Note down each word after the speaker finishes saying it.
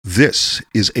This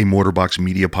is a Mortarbox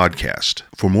Media podcast.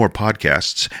 For more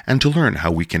podcasts and to learn how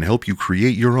we can help you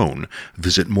create your own,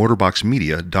 visit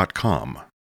mortarboxmedia.com.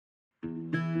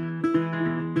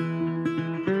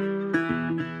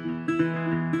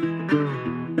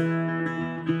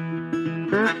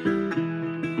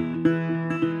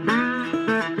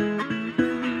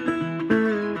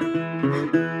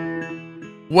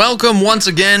 Welcome once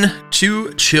again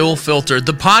to Chill Filtered,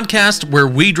 the podcast where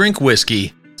we drink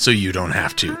whiskey so you don't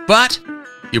have to, but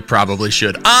you probably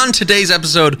should. On today's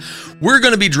episode, we're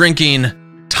going to be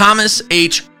drinking Thomas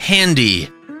H. Handy.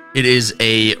 It is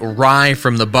a rye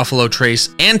from the Buffalo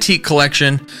Trace Antique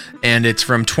Collection, and it's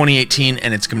from 2018,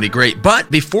 and it's going to be great.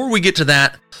 But before we get to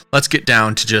that, let's get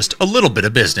down to just a little bit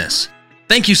of business.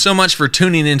 Thank you so much for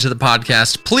tuning into the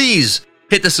podcast. Please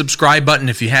hit the subscribe button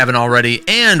if you haven't already,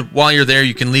 and while you're there,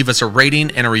 you can leave us a rating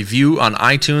and a review on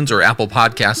iTunes or Apple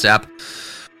Podcasts app.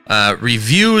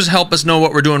 Reviews help us know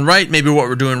what we're doing right, maybe what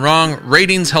we're doing wrong.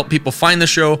 Ratings help people find the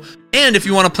show. And if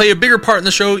you want to play a bigger part in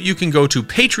the show, you can go to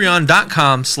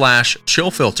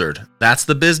patreon.com/chillfiltered. That's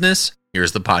the business.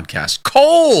 Here's the podcast.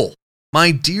 Cole,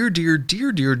 my dear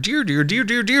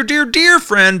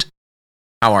friend,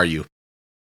 how are you?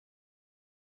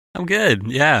 I'm good,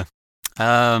 yeah.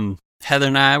 Heather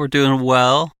and I were doing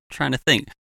well. Trying to think.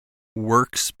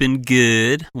 Work's been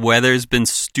good. Weather's been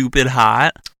stupid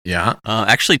hot. Yeah.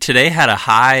 Actually, today had a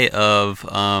high of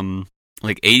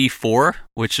like 84,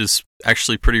 which is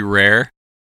actually pretty rare.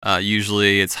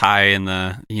 Usually it's high in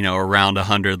the, around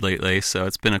 100 lately, so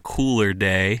it's been a cooler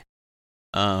day.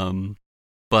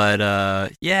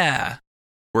 But yeah,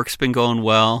 work's been going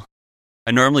well.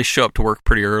 I normally show up to work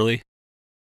pretty early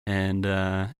and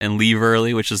leave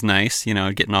early, which is nice,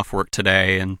 getting off work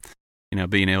today and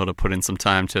being able to put in some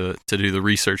time to do the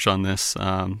research on this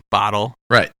bottle.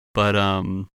 Right. But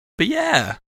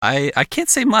yeah, I can't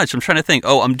say much. I'm trying to think.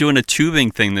 Oh, I'm doing a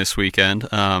tubing thing this weekend.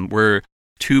 We're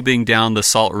tubing down the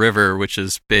Salt River, which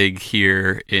is big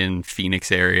here in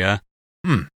Phoenix area.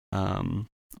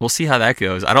 We'll see how that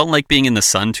goes. I don't like being in the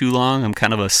sun too long. I'm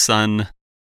kind of a sun.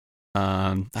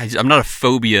 I'm not a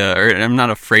phobia, or I'm not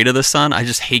afraid of the sun. I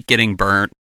just hate getting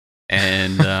burnt,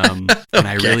 and okay. And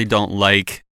I really don't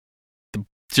like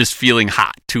just feeling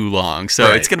hot too long.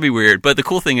 So It's going to be weird. But the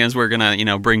cool thing is we're going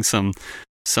to, bring some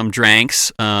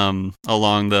drinks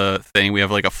along the thing. We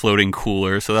have like a floating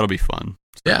cooler, so that'll be fun.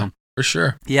 So, yeah, for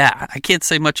sure. Yeah, I can't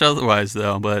say much otherwise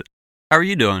though, but how are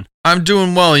you doing? I'm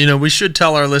doing well. We should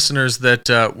tell our listeners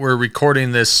that we're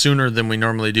recording this sooner than we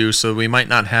normally do, so we might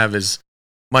not have as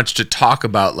much to talk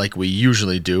about like we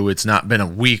usually do. It's not been a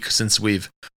week since we've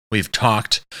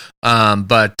talked,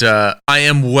 but I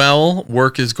am well.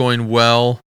 Work is going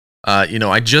well.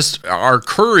 Our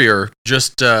courier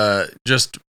just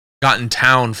got in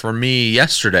town for me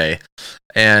yesterday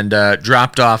and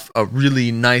dropped off a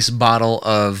really nice bottle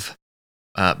of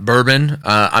bourbon.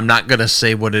 I'm not gonna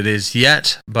say what it is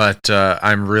yet, but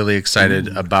I'm really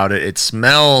excited about it. It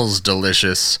smells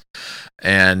delicious,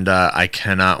 and I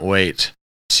cannot wait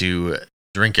to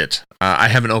drink it. I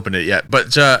haven't opened it yet,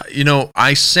 but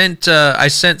I sent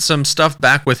some stuff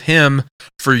back with him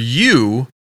for you,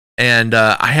 and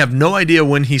I have no idea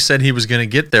when he said he was going to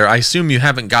get there. I assume you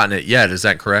haven't gotten it yet. Is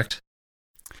that correct?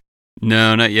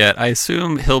 No, not yet. I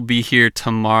assume he'll be here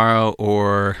tomorrow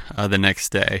or the next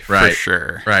day, for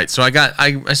sure. Right. So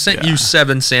I sent you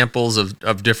 7 samples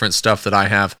of different stuff that I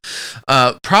have.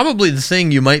 Probably the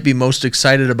thing you might be most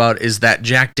excited about is that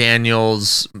Jack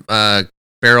Daniel's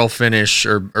barrel finish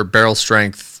or barrel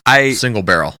strength single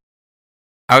barrel.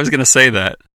 I was going to say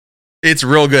that. It's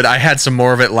real good. I had some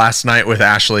more of it last night with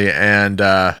Ashley, and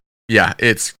yeah,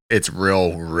 it's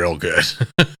real good.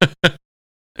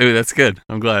 Ooh, that's good.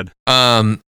 I'm glad.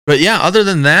 But yeah, other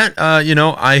than that, I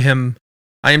am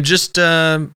just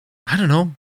I don't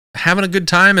know, having a good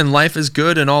time, and life is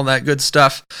good and all that good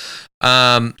stuff.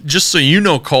 Just so you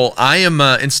know, Cole, I am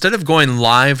instead of going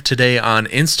live today on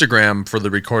Instagram for the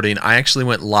recording, I actually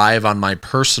went live on my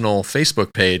personal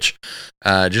Facebook page,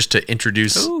 just to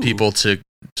introduce people to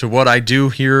what I do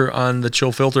here on the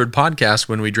Chill Filtered podcast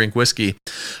when we drink whiskey.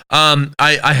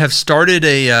 I have started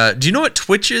a. Do you know what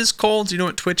Twitch is, Cole? Do you know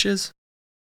what Twitch is?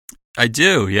 I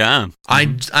do, yeah.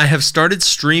 I have started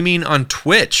streaming on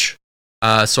Twitch.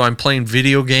 So I'm playing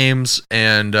video games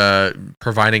and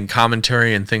providing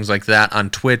commentary and things like that on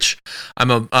Twitch.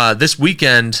 This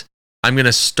weekend I'm going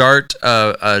to start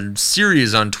a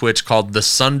series on Twitch called The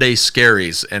Sunday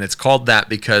Scaries, and it's called that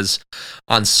because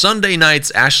on Sunday nights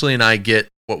Ashley and I get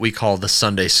what we call the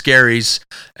Sunday Scaries,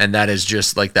 and that is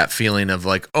just like that feeling of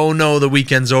like, oh no, the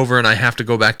weekend's over and I have to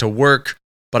go back to work.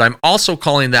 But I'm also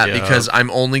calling that because I'm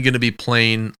only going to be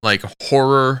playing like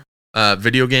horror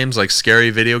video games, like scary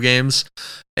video games.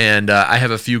 And I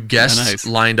have a few guests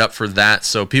lined up for that.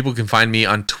 So people can find me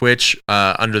on Twitch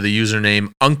under the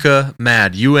username Unca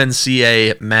Mad,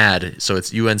 UNCA Mad. So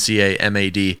it's UNCA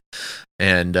MAD.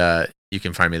 And you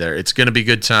can find me there. It's going to be a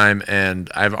good time. And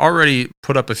I've already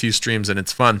put up a few streams and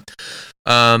it's fun.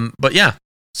 But yeah,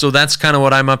 so that's kind of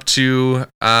what I'm up to.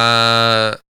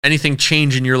 Anything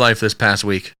change in your life this past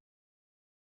week?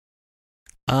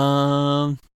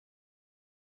 Yeah,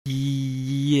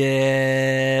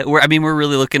 we're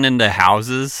really looking into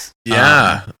houses.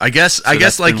 Yeah, I guess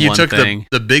like you took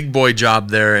the big boy job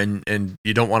there, and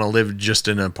you don't want to live just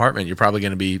in an apartment. You're probably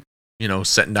going to be,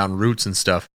 setting down roots and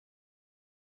stuff.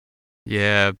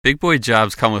 Yeah, big boy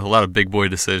jobs come with a lot of big boy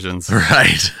decisions.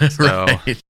 Right. So,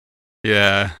 right.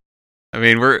 Yeah, I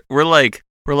mean, we're like,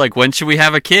 when should we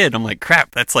have a kid? I'm like, crap,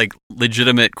 that's like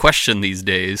legitimate question these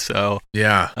days. So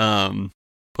yeah,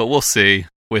 but we'll see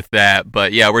with that.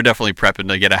 But yeah, we're definitely prepping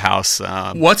to get a house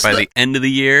by the end of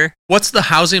the year. What's the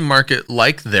housing market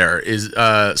like there? Is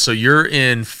so you're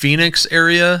in Phoenix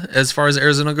area as far as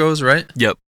Arizona goes, right?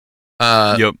 Yep.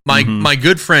 My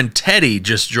good friend Teddy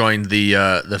just joined the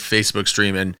Facebook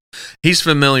stream, and he's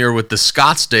familiar with the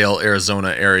Scottsdale,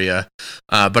 Arizona area.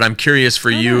 But I'm curious for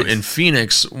you in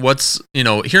Phoenix, what's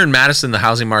here in Madison, the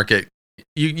housing market,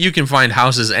 you can find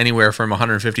houses anywhere from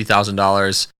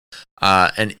 $150,000.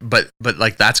 But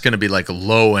like that's going to be like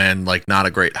low end, like not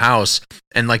a great house,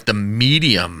 and like the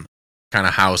medium kind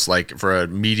of house, like for a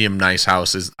medium nice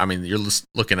house is, you're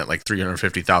looking at like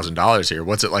 $350,000 here.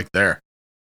 What's it like there?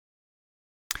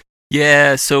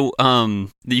 Yeah, so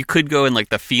you could go in like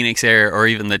the Phoenix area or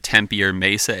even the Tempe or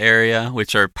Mesa area,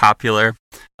 which are popular.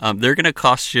 They're going to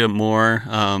cost you more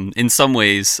in some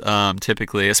ways,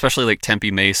 typically, especially like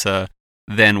Tempe, Mesa,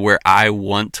 than where I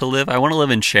want to live. I want to live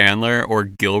in Chandler or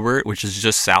Gilbert, which is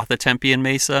just south of Tempe and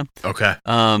Mesa. Okay.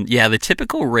 Yeah, the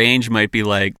typical range might be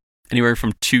like anywhere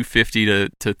from $250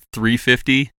 to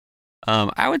 $350.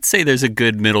 I would say there's a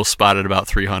good middle spot at about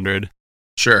 $300.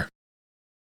 Sure.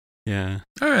 Yeah.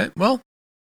 All right. Well.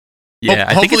 Yeah.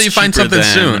 I think hopefully you find something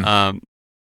soon.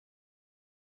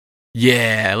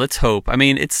 Yeah. Let's hope.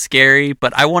 It's scary,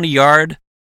 but I want a yard,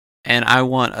 and I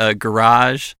want a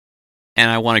garage, and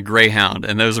I want a Greyhound,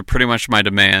 and those are pretty much my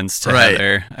demands to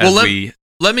Heather as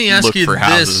let me ask you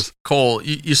houses. This, Cole.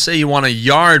 You say you want a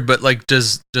yard, but like,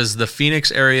 does the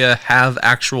Phoenix area have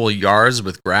actual yards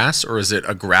with grass, or is it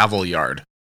a gravel yard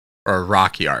or a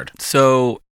rock yard?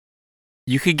 So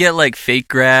you could get like fake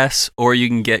grass, or you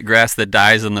can get grass that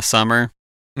dies in the summer,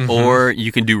 or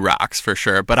you can do rocks for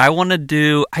sure. But I want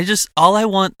to all I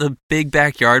want the big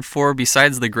backyard for,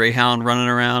 besides the Greyhound running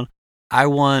around, I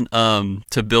want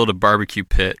to build a barbecue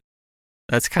pit.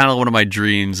 That's kind of one of my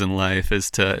dreams in life,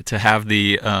 is to have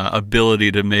the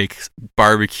ability to make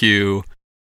barbecue,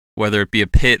 whether it be a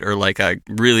pit or like a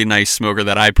really nice smoker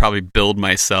that I'd probably build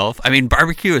myself.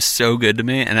 Barbecue is so good to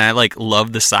me, and I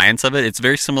love the science of it. It's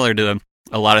very similar to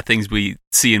a lot of things we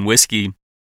see in whiskey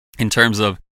in terms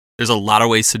of there's a lot of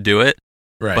ways to do it,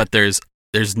 right? But there is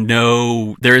a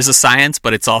science,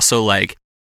 but it's also like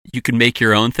you can make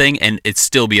your own thing and it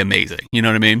still be amazing. You know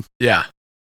what I mean? Yeah.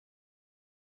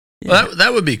 Well,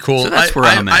 that would be cool. So that's where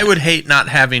I'm at. I would hate not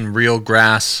having real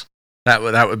grass. That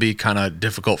would be kind of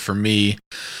difficult for me.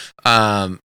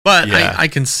 But yeah. I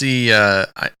can see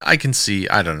I can see,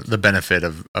 I don't know, the benefit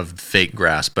of fake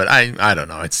grass, but I don't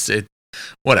know. It's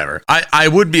whatever. I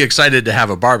would be excited to have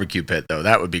a barbecue pit though.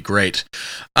 That would be great.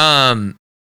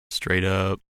 Straight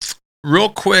up. Real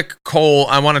quick, Cole,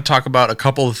 I want to talk about a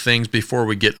couple of things before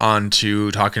we get on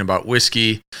to talking about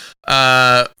whiskey.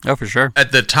 Oh, for sure.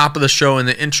 At the top of the show in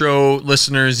the intro,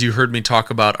 listeners, you heard me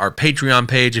talk about our Patreon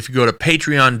page. If you go to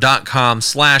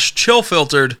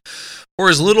patreon.com/chillfiltered, for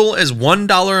as little as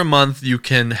 $1 a month, you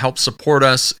can help support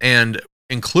us. And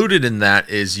included in that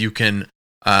is you can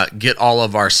get all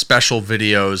of our special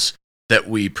videos that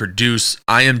we produce.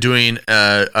 I am doing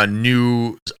a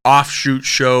new offshoot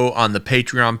show on the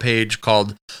Patreon page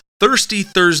called Thirsty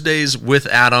Thursdays with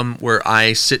Adam, where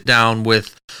I sit down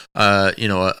with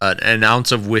an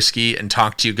ounce of whiskey and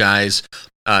talk to you guys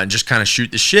and just kind of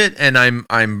shoot the shit. And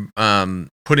I'm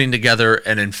putting together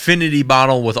an infinity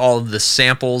bottle with all of the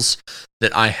samples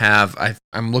that I have.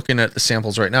 I'm looking at the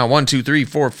samples right now. 1, 2, 3,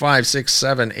 4, 5, 6,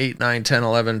 7, 8, 9, 10,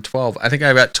 11, 12. I think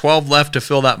I've got 12 left to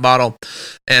fill that bottle.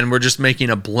 And we're just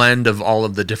making a blend of all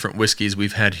of the different whiskeys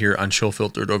we've had here on Chill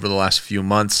Filtered over the last few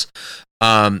months.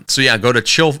 So yeah, go to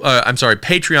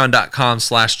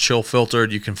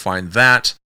patreon.com/chillfiltered. You can find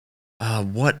that.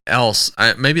 What else?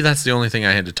 Maybe that's the only thing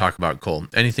I had to talk about, Cole.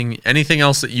 Anything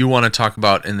else that you want to talk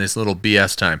about in this little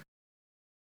BS time?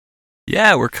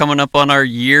 Yeah, we're coming up on our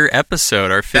year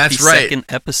episode, our 52nd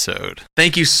episode.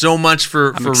 Thank you so much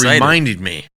for reminding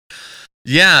me.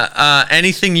 Yeah,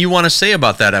 anything you want to say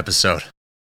about that episode?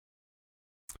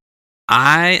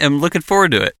 I am looking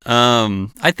forward to it.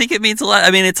 I think it means a lot.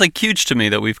 I mean, it's like huge to me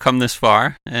that we've come this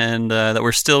far and that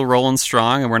we're still rolling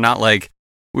strong, and we're not like,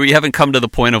 we haven't come to the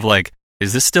point of like,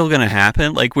 is this still going to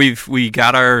happen? Like we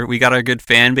got our good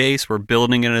fan base. We're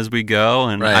building it as we go,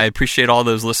 and I appreciate all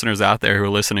those listeners out there who are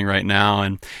listening right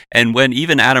now. And when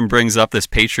even Adam brings up this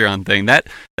Patreon thing, that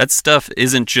stuff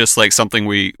isn't just like something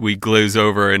we glaze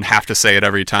over and have to say it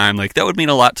every time. Like that would mean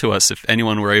a lot to us if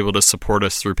anyone were able to support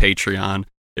us through Patreon.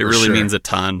 It really means a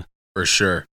ton. For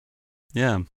sure.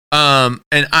 Yeah.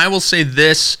 And I will say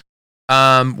this,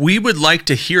 we would like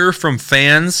to hear from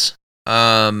fans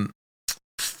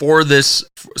for this.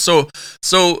 So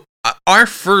our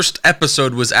first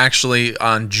episode was actually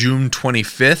on June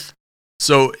 25th.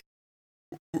 So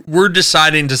we're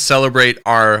deciding to celebrate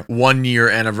our 1 year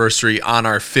anniversary on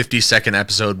our 52nd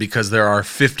episode because there are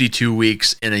 52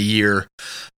 weeks in a year.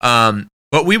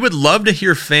 But we would love to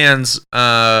hear from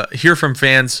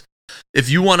fans. If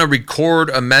you want to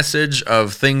record a message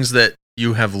of things that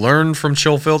you have learned from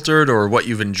Chill Filtered or what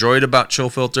you've enjoyed about Chill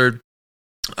Filtered,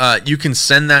 you can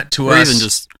send that to us. Or even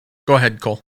just go ahead,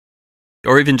 Cole.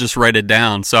 Or even just write it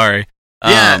down. Sorry.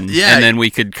 Yeah. And then we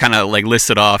could kind of like list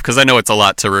it off because I know it's a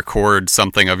lot to record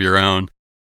something of your own.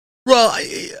 Well,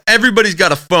 everybody's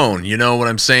got a phone, you know what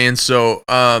I'm saying? So,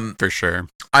 for sure.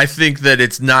 I think that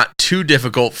it's not too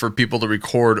difficult for people to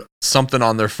record something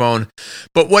on their phone.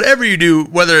 But whatever you do,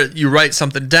 whether you write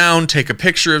something down, take a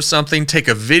picture of something, take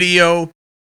a video,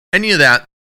 any of that,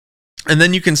 and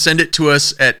then you can send it to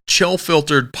us at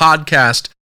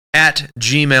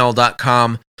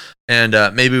chillfilteredpodcast@gmail.com,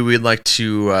 and maybe we'd like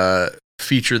to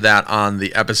feature that on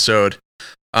the episode.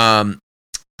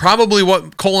 Probably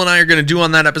what Cole and I are going to do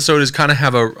on that episode is kind of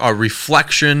have a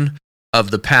reflection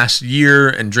of the past year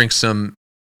and drink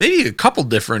maybe a couple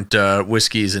different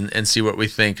whiskeys and see what we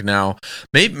think. Now,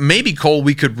 maybe Cole,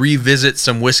 we could revisit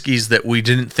some whiskeys that we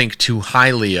didn't think too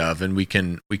highly of, and we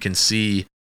can see,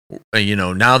 you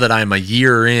know, now that I'm a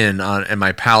year in and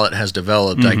my palate has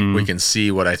developed, we can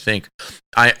see what I think.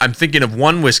 I'm thinking of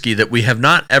one whiskey that we have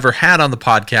not ever had on the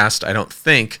podcast, I don't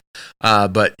think,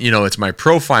 but you know, it's my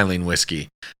profiling whiskey,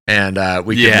 and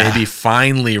we can maybe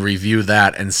finally review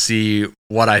that and see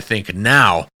what I think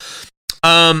now.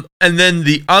 And then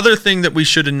the other thing that we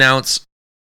should announce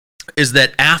is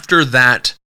that after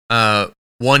that 1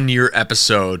 year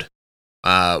episode,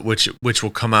 which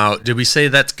will come out, did we say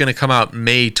that's going to come out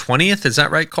May 20th? Is that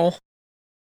right, Cole?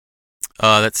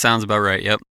 That sounds about right.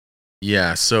 Yep.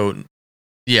 Yeah. So,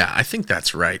 yeah, I think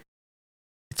that's right.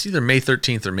 It's either May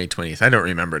 13th or May 20th. I don't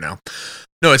remember now.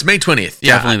 No, it's May 20th.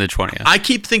 Yeah, definitely the 20th. I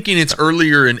keep thinking it's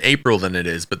earlier in April than it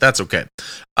is, but that's okay.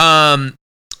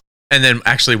 And then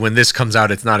actually when this comes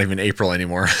out, it's not even April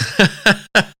anymore.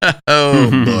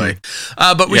 Boy.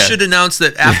 But we should announce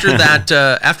that after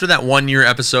that 1 year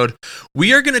episode,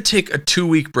 we are going to take a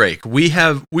 2-week break. We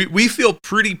feel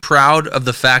pretty proud of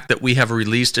the fact that we have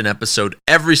released an episode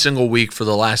every single week for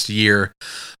the last year.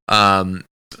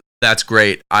 That's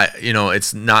great.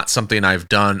 It's not something I've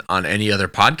done on any other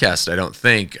podcast, I don't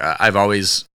think. I've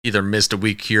always either missed a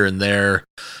week here and there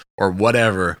or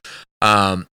whatever.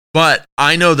 But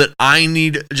I know that I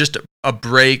need just a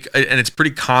break, and it's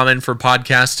pretty common for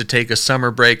podcasts to take a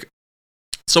summer break.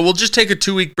 So we'll just take a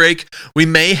 2-week break. We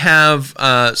may have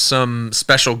some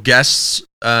special guests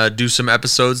do some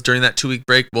episodes during that 2-week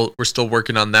break. We're still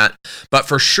working on that. But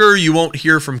for sure, you won't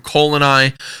hear from Cole and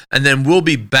I. And then we'll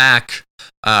be back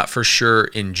for sure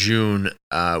in June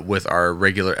with our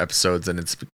regular episodes. And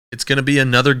it's going to be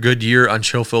another good year on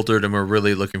Chill Filtered, and we're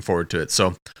really looking forward to it.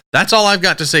 So that's all I've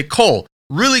got to say. Cole,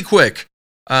 really quick,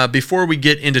 before we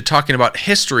get into talking about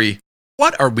history,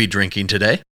 what are we drinking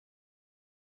today?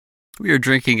 We are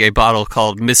drinking a bottle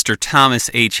called Mr. Thomas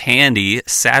H. Handy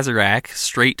Sazerac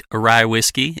Straight Rye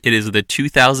Whiskey. It is the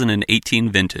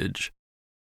 2018 vintage.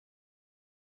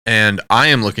 And I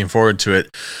am looking forward to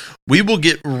it. We will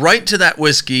get right to that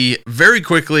whiskey very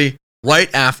quickly,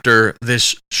 right after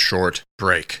this short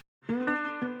break.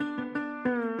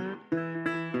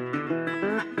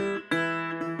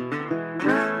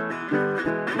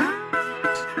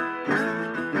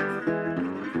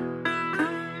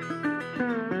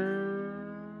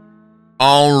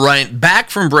 All right,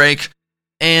 back from break,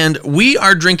 and we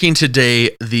are drinking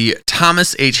today the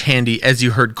Thomas H. Handy, as you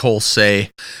heard Cole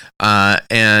say,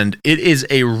 and it is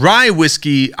a rye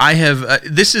whiskey.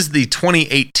 This is the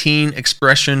 2018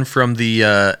 expression from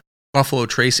the Buffalo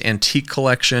Trace Antique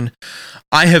Collection.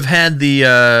 I have had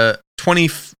the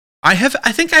I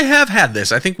think I have had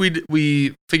this. I think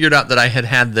we figured out that I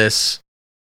had this.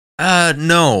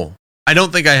 No, I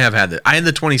don't think I have had it. I had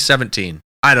the 2017.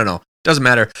 I don't know. Doesn't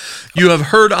matter. You have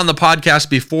heard on the podcast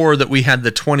before that we had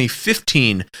the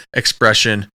 2015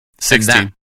 expression.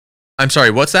 16. I'm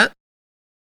sorry, what's that?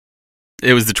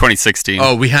 It was the 2016.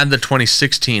 Oh, we had the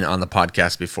 2016 on the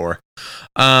podcast before.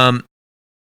 I'm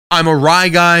a rye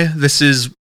guy. This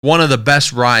is one of the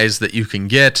best ryes that you can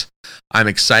get. I'm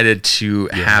excited to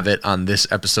have it on this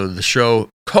episode of the show.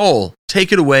 Cole,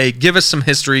 take it away. Give us some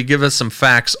history. Give us some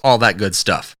facts. All that good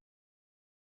stuff.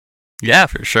 Yeah,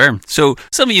 for sure. So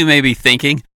some of you may be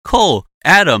thinking, Cole,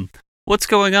 Adam, what's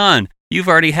going on? You've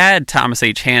already had Thomas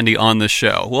H. Handy on the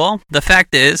show. Well, the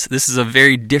fact is, this is a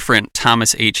very different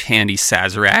Thomas H. Handy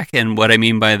Sazerac, and what I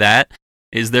mean by that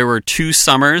is there were 2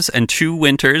 summers and 2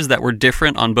 winters that were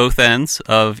different on both ends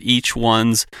of each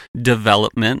one's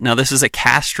development. Now, this is a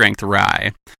cast strength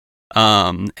rye,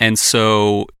 and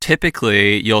so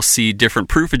typically you'll see different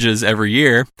proofages every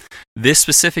year. This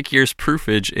specific year's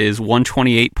proofage is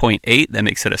 128.8. That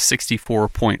makes it a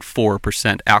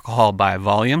 64.4% alcohol by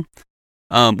volume.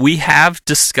 We have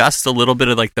discussed a little bit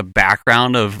of like the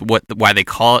background of why they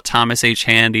call it Thomas H.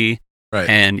 Handy, right?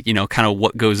 And kind of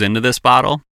what goes into this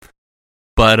bottle.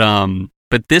 But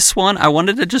this one, I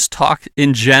wanted to just talk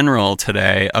in general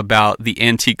today about the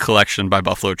Antique Collection by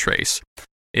Buffalo Trace.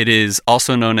 It is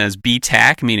also known as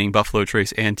BTAC, meaning Buffalo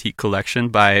Trace Antique Collection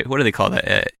by, what do they call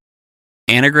that?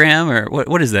 Anagram, or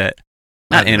what is that?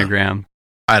 Not anagram.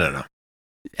 I don't know.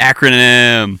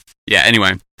 Acronym. Yeah,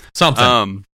 anyway.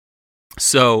 Something.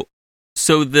 So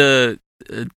in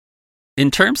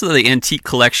terms of the Antique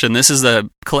Collection, this is a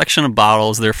collection of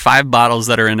bottles. There are 5 bottles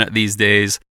that are in it these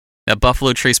days that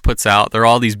Buffalo Trace puts out. They're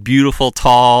all these beautiful,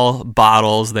 tall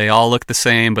bottles. They all look the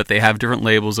same, but they have different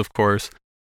labels, of course.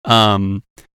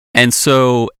 And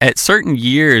so at certain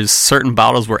years, certain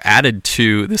bottles were added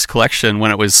to this collection when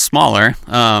it was smaller.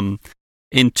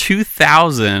 In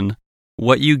 2000,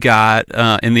 what you got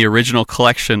in the original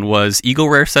collection was Eagle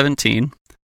Rare 17.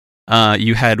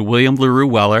 You had William LaRue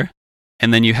Weller,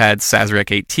 and then you had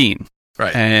Sazerac 18.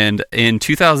 Right. And in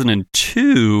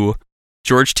 2002,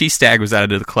 George T. Stagg was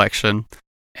added to the collection,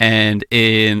 and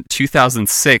in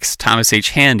 2006, Thomas H.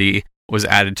 Handy was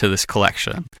added to this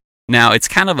collection. Now, it's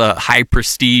kind of a high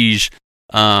prestige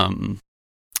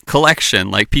collection.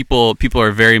 Like people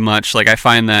are very much like, I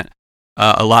find that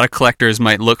a lot of collectors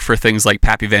might look for things like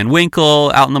Pappy Van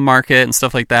Winkle out in the market and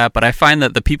stuff like that, but I find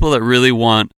that the people that really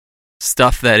want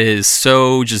stuff that is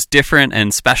so just different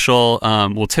and special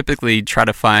will typically try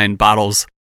to find bottles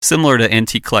similar to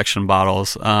Antique Collection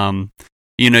bottles.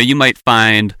 You might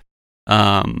find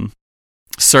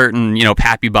certain,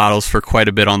 Pappy bottles for quite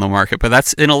a bit on the market, but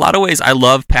that's, in a lot of ways, I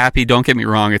love Pappy, don't get me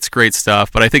wrong, it's great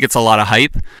stuff, but I think it's a lot of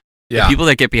hype. Yeah. The people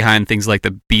that get behind things like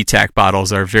the BTAC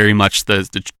bottles are very much the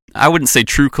I wouldn't say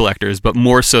true collectors, but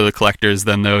more so the collectors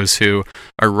than those who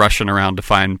are rushing around to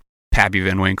find Pappy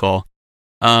Van Winkle.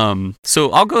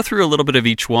 So I'll go through a little bit of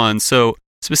each one. So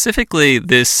specifically,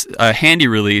 this Handy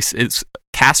release, it's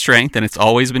cast strength, and it's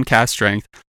always been cast strength.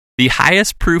 The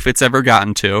highest proof it's ever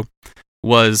gotten to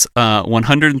was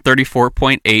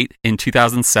 134.8 in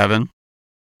 2007,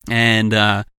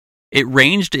 and it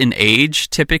ranged in age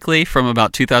typically from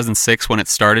about 2006 when it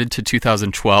started to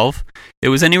 2012. It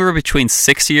was anywhere between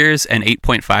 6 years and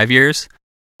 8.5 years.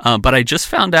 But I just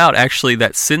found out actually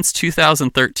that since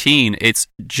 2013, it's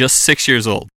just 6 years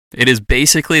old. It is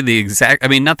basically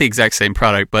not the exact same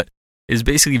product, but is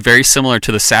basically very similar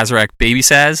to the Sazerac Baby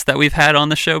Saz that we've had on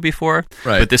the show before.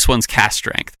 Right. But this one's cast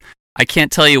strength. I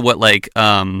can't tell you what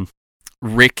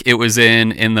Rick it was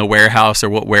in the warehouse, or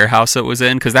what warehouse it was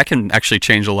in, because that can actually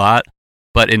change a lot.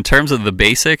 But in terms of the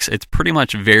basics, it's pretty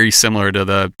much very similar to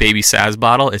the Baby Saz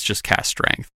bottle. It's just cast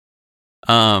strength.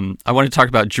 I want to talk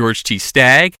about George T.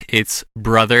 Stagg, its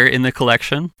brother in the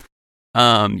collection.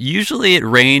 Usually it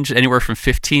ranged anywhere from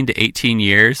 15 to 18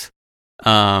 years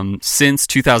since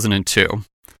 2002.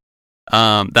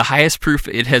 The highest proof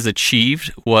it has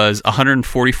achieved was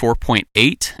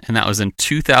 144.8, and that was in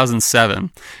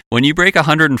 2007. When you break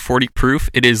 140 proof,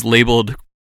 it is labeled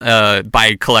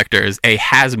by collectors a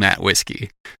hazmat whiskey.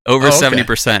 Over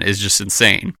 70% is just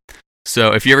insane.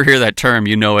 So if you ever hear that term,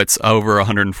 you know it's over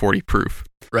 140 proof.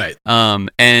 Right.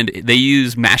 And they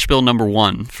use mash bill number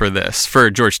 1 for this, for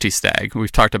George T. Stagg.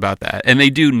 We've talked about that. And they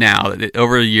do now.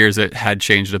 Over the years, it had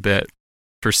changed a bit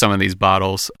for some of these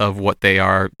bottles of what they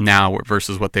are now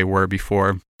versus what they were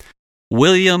before.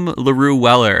 William LaRue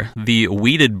Weller, the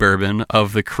wheated bourbon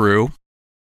of the crew.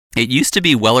 It used to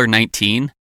be Weller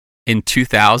 19 in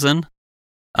 2000.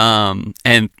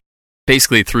 And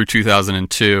basically through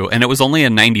 2002, and it was only a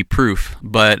 90 proof.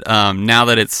 But now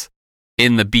that it's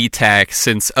in the BTAC,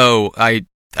 since I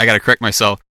got to correct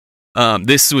myself.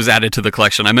 This was added to the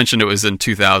collection. I mentioned it was in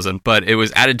 2000, but it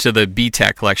was added to the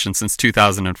BTAC collection since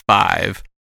 2005.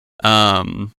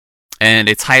 And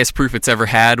its highest proof it's ever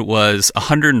had was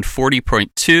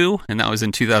 140.2, and that was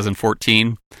in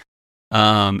 2014.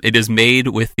 It is made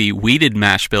with the wheated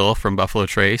mash bill from Buffalo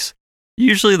Trace.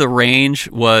 Usually the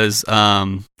range was,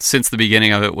 since the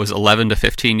beginning of it, was 11 to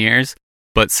 15 years.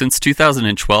 But since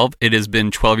 2012, it has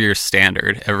been 12 years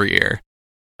standard every year.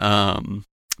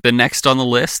 The next on the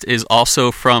list is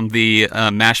also from the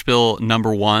mash bill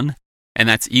number 1, and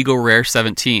that's Eagle Rare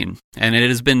 17. And it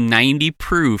has been 90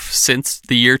 proof since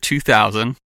the year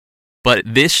 2000. But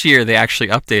this year they actually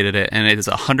updated it, and it is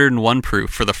 101 proof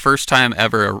for the first time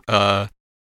ever.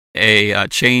 A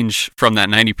change from that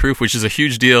 90 proof, which is a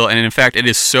huge deal. And in fact, it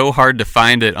is so hard to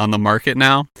find it on the market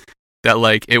now that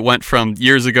like it went from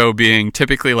years ago being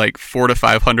typically like $400 to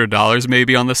 $500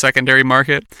 maybe on the secondary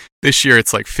market. This year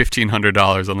it's like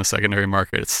 $1,500 on the secondary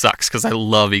market. It sucks because I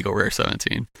love Eagle Rare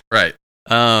 17. Right.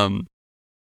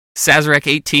 Sazerac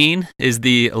 18 is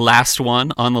the last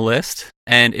one on the list,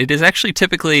 and it is actually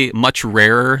typically much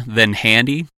rarer than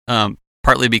Handy,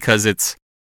 partly because it's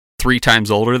 3 times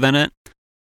older than it.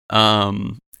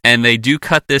 And they do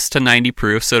cut this to 90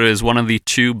 proof, so it is one of the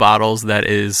 2 bottles that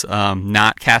is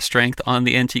not cast strength on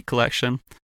the Antique Collection,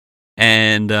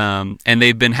 and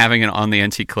they've been having it on the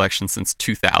Antique Collection since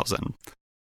 2000.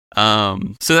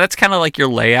 So that's kind of like your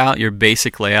layout, your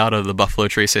basic layout of the Buffalo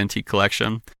Trace Antique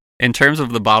Collection. In terms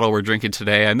of the bottle we're drinking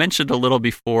today, I mentioned a little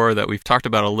before that we've talked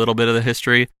about a little bit of the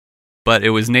history, but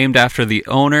it was named after the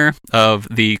owner of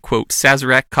the, quote,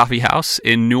 Sazerac Coffee House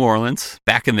in New Orleans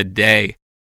back in the day.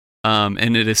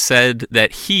 And it is said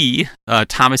that he,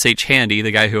 Thomas H. Handy,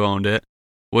 the guy who owned it,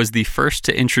 was the first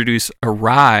to introduce a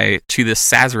rye to the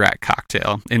Sazerac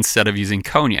cocktail instead of using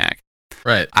cognac.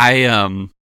 Right. I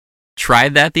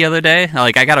tried that the other day.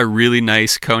 Like, I got a really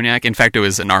nice cognac. In fact, it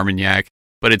was an Armagnac,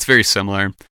 but it's very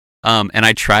similar. And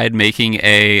I tried making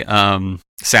a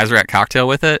Sazerac cocktail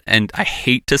with it, and I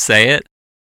hate to say it,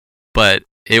 but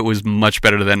it was much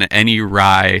better than any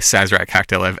rye Sazerac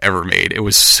cocktail I've ever made. It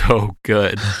was so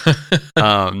good.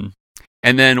 And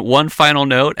then one final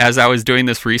note, as I was doing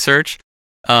this research,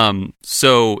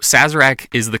 so Sazerac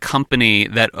is the company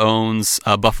that owns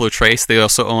Buffalo Trace. They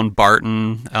also own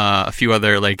Barton, a few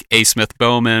other like A. Smith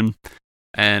Bowman,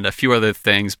 and a few other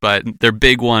things, but their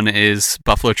big one is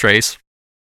Buffalo Trace.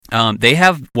 They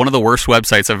have one of the worst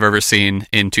websites I've ever seen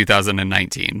in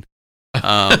 2019.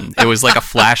 It was like a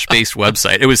Flash-based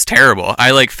website. It was terrible.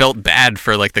 I like felt bad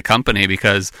for like the company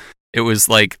because it was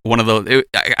like one of those.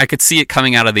 I could see it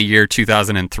coming out of the year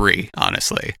 2003.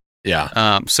 Honestly,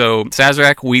 yeah. So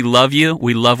Sazerac, we love you.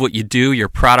 We love what you do. Your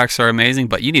products are amazing,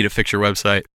 but you need to fix your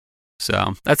website.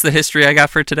 So that's the history I got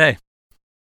for today.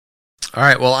 All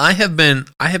right. Well, I have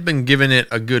been giving it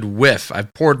a good whiff.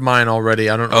 I've poured mine already.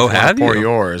 I don't know if you want to pour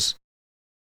yours.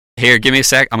 Here, give me a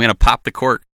sec. I'm gonna pop the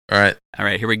cork. All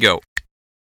right. Here we go.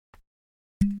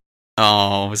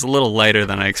 Oh, it was a little lighter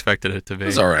than I expected it to be. It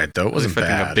was all right though. It wasn't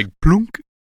bad. A big plunk.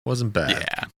 Wasn't bad.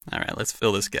 Yeah. All right. Let's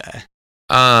fill this guy.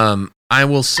 I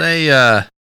will say.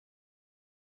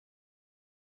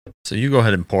 So you go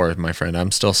ahead and pour it, my friend.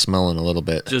 I'm still smelling a little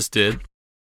bit. Just did.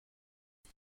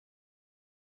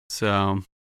 So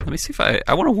let me see if I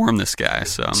want to warm this guy.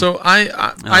 So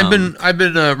I've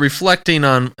been reflecting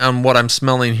on what I'm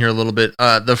smelling here a little bit.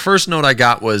 The first note I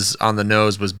got was on the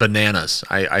nose was bananas.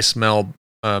 I smell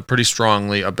pretty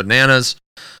strongly of bananas,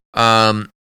 and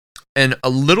a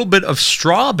little bit of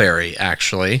strawberry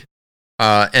actually,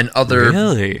 and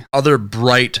other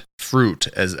bright fruit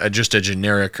as just a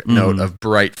generic note of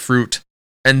bright fruit,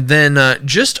 and then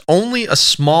just only a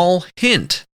small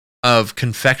hint of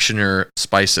confectioner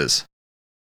spices.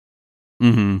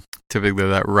 Mm-hmm. Typically,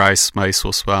 that rye spice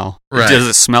will smell. Right. Does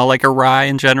it smell like a rye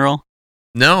in general?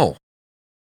 No.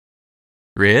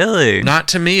 Really? Not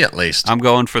to me, at least. I'm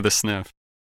going for the sniff.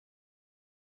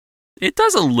 It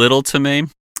does a little to me.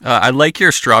 I like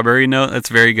your strawberry note. That's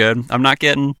very good. I'm not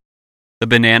getting the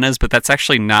bananas, but that's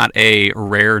actually not a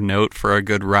rare note for a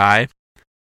good rye.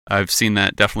 I've seen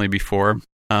that definitely before.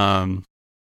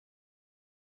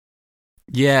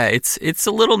 Yeah, it's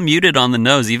a little muted on the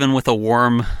nose, even with a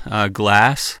warm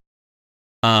glass.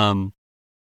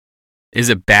 Is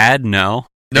it bad? No.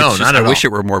 No, not at all. I wish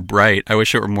it were more bright. I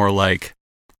wish it were more like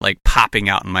popping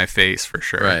out in my face for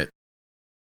sure. Right.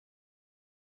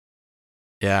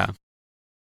 Yeah.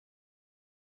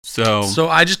 So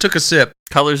I just took a sip.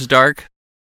 Color's dark.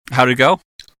 How'd it go?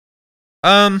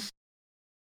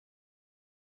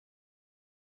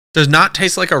 Does not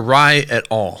taste like a rye at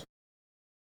all.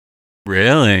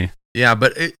 Really? Yeah,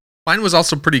 but mine was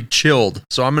also pretty chilled,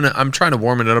 so I'm trying to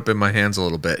warm it up in my hands a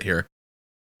little bit here.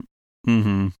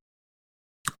 Mm-hmm.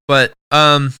 But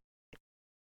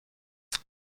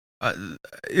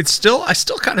it's still, I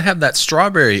still kind of have that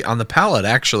strawberry on the palate,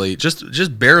 actually,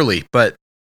 just barely, but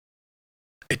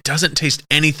it doesn't taste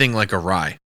anything like a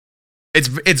rye.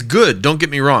 It's good, don't get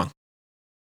me wrong.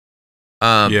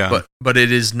 Yeah. But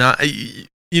it is not.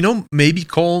 Maybe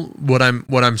Cole, what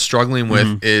I'm struggling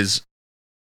with is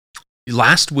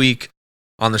last week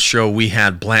on the show we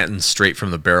had Blanton's straight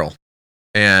from the barrel,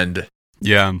 and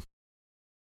yeah,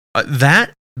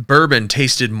 that bourbon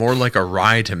tasted more like a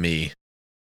rye to me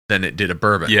than it did a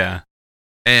bourbon. Yeah.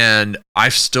 And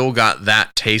I've still got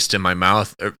that taste in my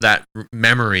mouth, that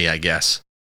memory, I guess.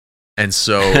 And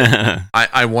so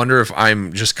I wonder if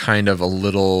I'm just kind of a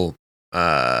little,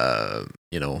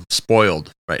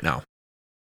 spoiled right now.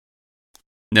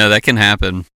 No, that can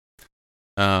happen.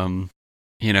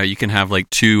 You can have like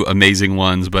two amazing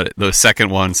ones, but the second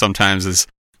one sometimes is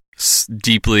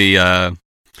deeply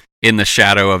in the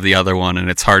shadow of the other one, and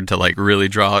it's hard to like really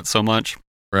draw it so much.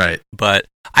 Right. But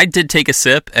I did take a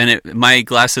sip, and my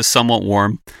glass is somewhat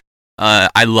warm.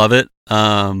 I love it.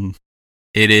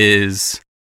 It is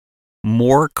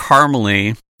more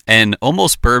caramely and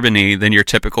almost bourbony than your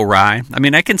typical rye. I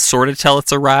mean, I can sort of tell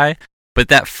it's a rye, but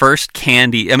that first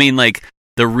candy, I mean, like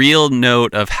the real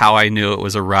note of how I knew it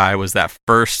was a rye was that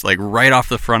first, like right off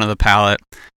the front of the palate,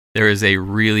 there is a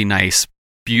really nice,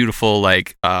 beautiful,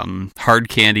 like hard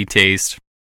candy taste.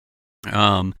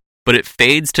 But it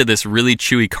fades to this really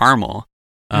chewy caramel,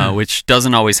 which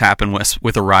doesn't always happen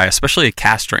with a rye, especially a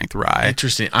cast strength rye.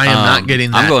 Interesting. I am not getting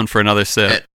that. I'm going for another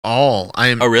sip at all. I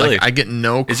am. Oh, really? I get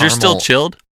no caramel. Is yours still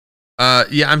chilled?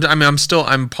 Yeah.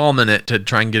 I'm palming it to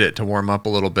try and get it to warm up a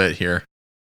little bit here.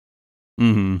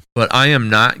 Mm-hmm. But I am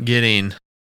not getting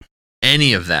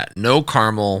any of that. No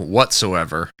caramel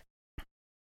whatsoever.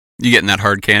 You getting that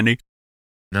hard candy?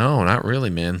 No, not really,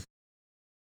 man.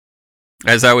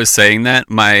 As I was saying that,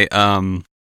 my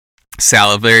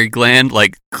salivary gland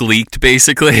like gleeked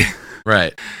basically.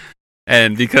 Right.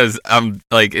 And because I'm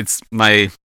like, it's my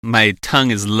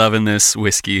tongue is loving this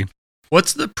whiskey.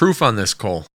 What's the proof on this,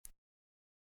 Cole?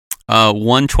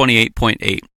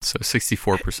 128.8, so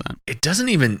 64%. It doesn't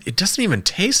even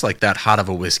taste like that hot of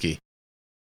a whiskey.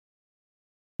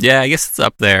 Yeah, I guess it's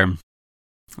up there.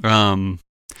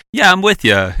 Yeah, I'm with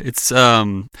you. It's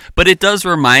but it does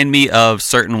remind me of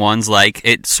certain ones. Like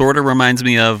it sort of reminds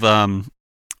me of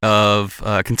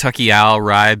Kentucky Owl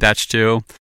Rye Batch 2,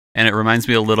 and it reminds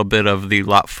me a little bit of the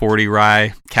Lot 40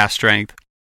 Rye Cast Strength.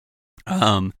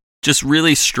 Just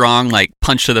really strong, like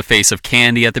punch to the face of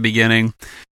candy at the beginning.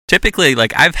 Typically,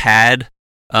 like I've had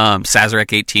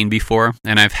Sazerac 18 before,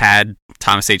 and I've had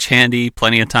Thomas H. Handy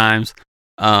plenty of times.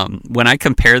 When I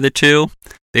compare the two,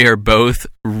 they are both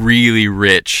really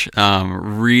rich,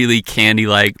 really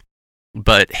candy-like,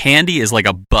 but Handy is like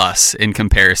a bus in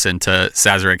comparison to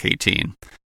Sazerac 18.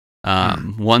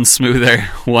 One's smoother,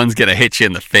 one's going to hit you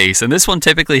in the face, and this one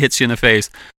typically hits you in the face.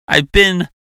 I've been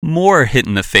more hit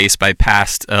in the face by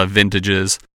past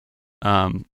vintages,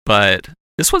 but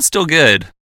this one's still good.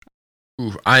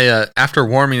 Ooh, after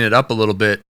warming it up a little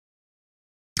bit,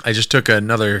 I just took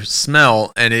another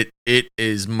smell, and it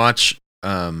is much.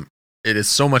 It is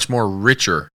so much more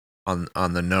richer on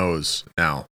the nose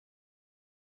now.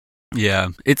 Yeah,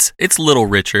 it's Little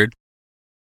Richard.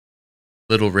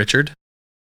 Little Richard?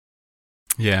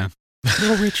 Yeah,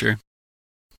 Little Richard.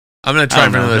 I'm gonna try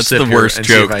another That's sip. the worst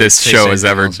joke this show has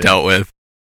ever dealt with.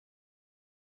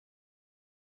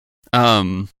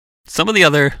 Some of the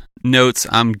other notes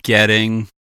I'm getting,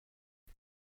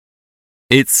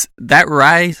 it's that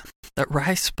rye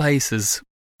spice is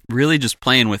really just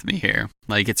playing with me here.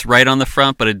 Like it's right on the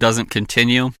front, but it doesn't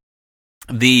continue.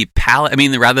 The palate,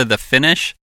 the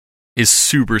finish is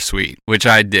super sweet, which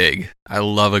I dig. I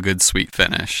love a good sweet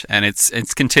finish, and it's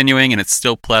continuing and it's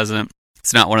still pleasant.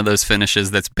 It's not one of those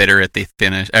finishes that's bitter at the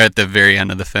finish or at the very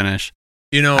end of the finish.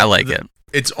 I like it.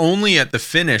 It's only at the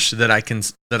finish that I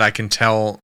can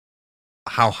tell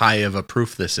how high of a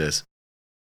proof this is.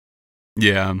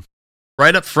 Yeah.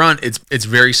 Right up front, it's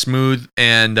very smooth,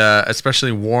 and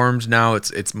especially warmed now,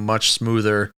 it's much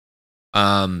smoother.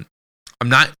 I'm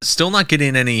still not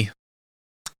getting any.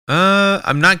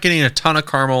 I'm not getting a ton of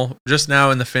caramel. Just now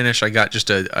in the finish, I got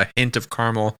just a hint of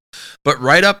caramel, but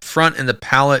right up front in the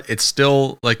palate, it's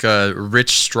still like a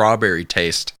rich strawberry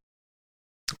taste,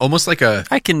 almost like a.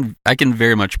 I can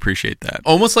very much appreciate that.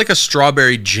 Almost like a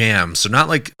strawberry jam. So not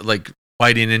like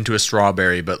biting into a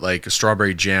strawberry, but like a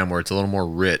strawberry jam where it's a little more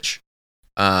rich.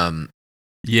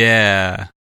 Yeah.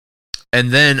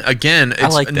 And then again, I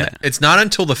like that. It's not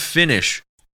until the finish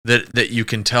that you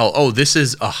can tell, oh, this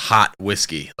is a hot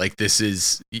whiskey. Like this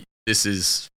is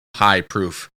high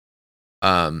proof.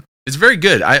 It's very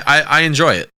good. I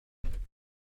enjoy it.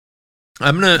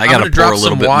 I gotta pour a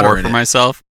little bit more for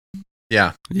myself.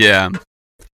 Yeah. Yeah.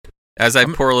 As I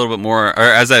pour a little bit more, or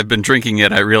as I've been drinking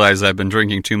it, I realize I've been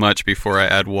drinking too much before I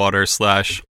add water /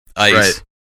 ice.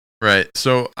 Right.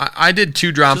 So I did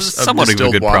 2 drops of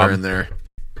distilled water in there.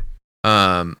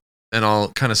 And I'll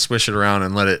kind of swish it around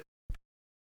and let it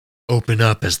open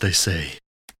up, as they say.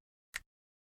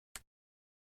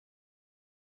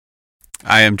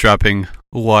 I am dropping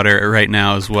water right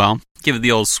now as well. Give it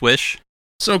the old swish.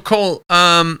 So Cole,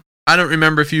 I don't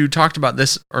remember if you talked about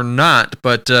this or not,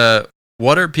 but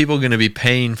what are people going to be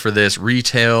paying for this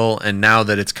retail? And now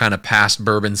that it's kind of past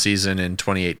bourbon season in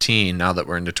 2018, now that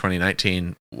we're into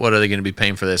 2019, what are they going to be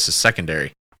paying for this as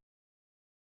secondary?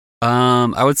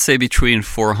 I would say between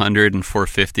 $400 and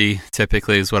 $450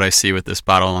 typically is what I see with this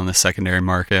bottle on the secondary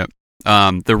market.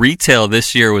 The retail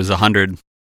this year was $100,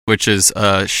 which is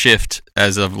a shift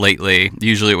as of lately.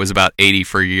 Usually it was about $80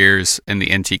 for years in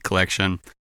the antique collection,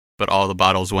 but all the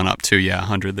bottles went up to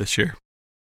 $100 this year.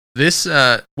 This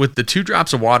with the 2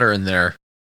 drops of water in there,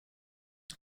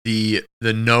 the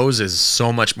nose is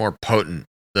so much more potent.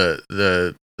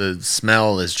 The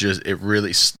smell is just, it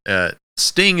really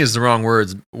sting is the wrong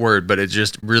word, but it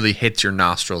just really hits your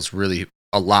nostrils really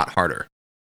a lot harder.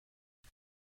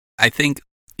 I think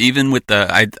even with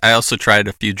I also tried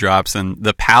a few drops, and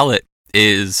the palate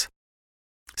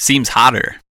seems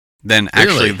hotter than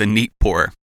actually the neat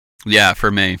pour. Yeah, for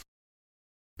me.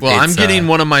 Well, I'm getting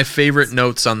one of my favorite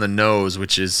notes on the nose,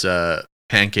 which is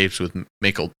pancakes with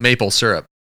maple syrup.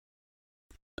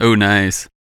 Oh, nice.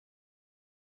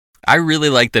 I really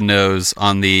like the nose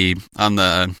on the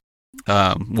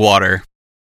water.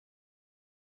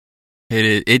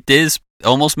 It is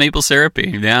almost maple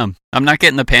syrupy. Yeah, I'm not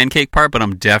getting the pancake part, but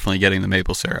I'm definitely getting the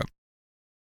maple syrup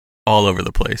all over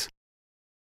the place.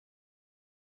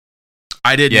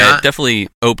 I did not. Yeah, it definitely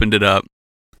opened it up.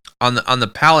 On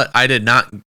the palate, I did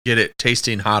not get it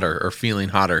tasting hotter or feeling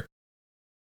hotter.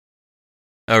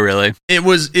 Oh, really? It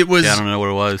was. Yeah, I don't know what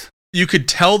it was. You could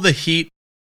tell the heat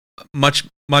much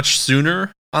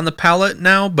sooner on the palate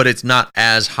now, but it's not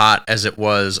as hot as it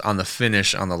was on the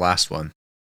finish on the last one,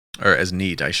 or as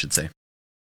neat, I should say.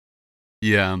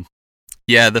 Yeah.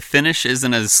 Yeah, the finish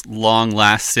isn't as long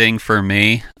lasting for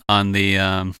me on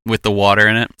the with the water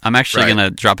in it. I'm actually going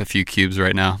to drop a few cubes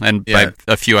right now. And by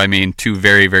a few I mean 2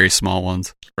 very, very small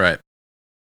ones. Right.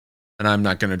 And I'm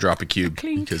not going to drop a cube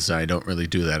because I don't really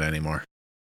do that anymore.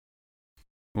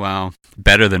 Wow.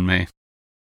 Better than me.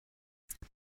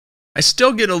 I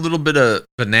still get a little bit of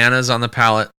bananas on the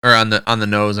palate, or on the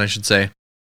nose, I should say.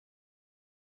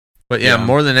 But yeah,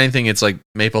 more than anything, it's like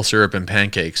maple syrup and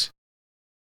pancakes.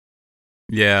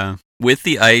 Yeah, with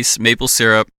the ice, maple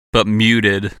syrup, but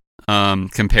muted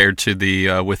compared to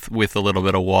the with a little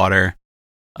bit of water.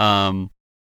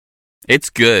 It's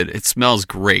good. It smells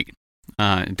great.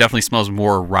 It definitely smells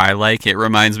more rye-like. It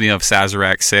reminds me of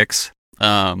Sazerac 6,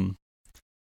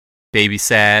 Baby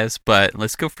Saz. But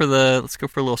let's go for a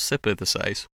little sip of this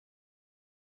ice.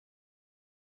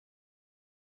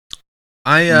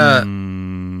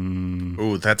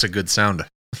 Ooh, that's a good sound.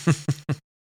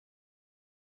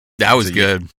 That was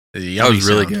good. That was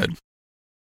really good.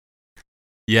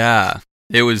 Yeah,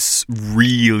 it was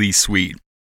really sweet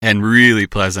and really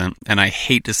pleasant. And I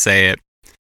hate to say it,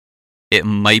 it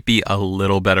might be a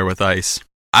little better with ice.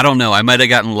 I don't know. I might have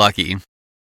gotten lucky.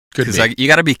 Because you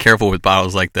got to be careful with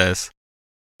bottles like this.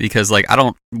 Because I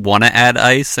don't want to add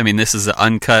ice. I mean, this is an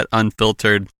uncut,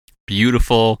 unfiltered,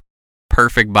 beautiful,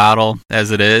 perfect bottle as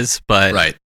it is. But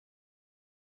right.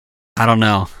 I don't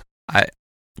know.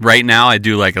 Right now, I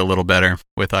do like it a little better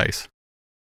with ice.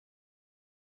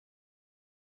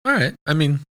 All right. I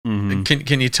mean,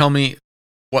 can you tell me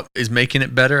what is making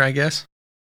it better, I guess?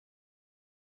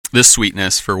 The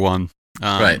sweetness, for one.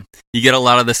 Right. You get a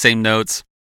lot of the same notes.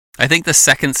 I think the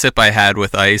second sip I had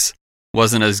with ice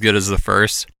wasn't as good as the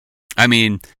first. I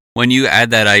mean, when you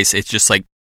add that ice, it's just like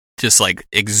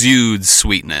exudes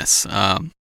sweetness.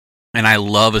 And I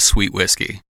love a sweet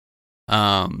whiskey.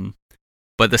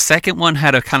 But the second one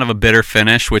had a kind of a bitter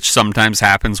finish, which sometimes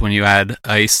happens when you add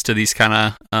ice to these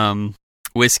kind of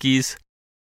whiskeys.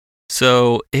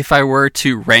 So if I were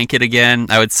to rank it again,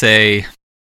 I would say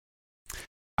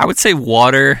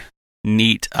water,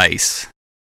 neat, ice.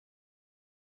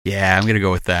 Yeah, I'm going to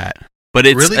go with that. But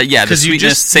it's, really? The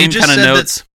sweetness, same kind of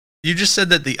notes. You just said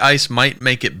that the ice might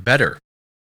make it better.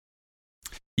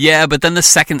 Yeah, but then the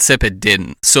second sip it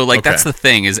didn't. So like that's the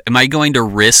thing is, am I going to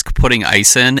risk putting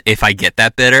ice in if I get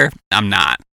that bitter? I'm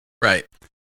not. Right.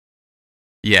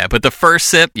 Yeah, but the first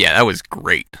sip, yeah, that was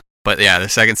great. But yeah, the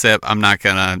second sip, I'm not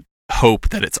gonna hope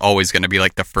that it's always gonna be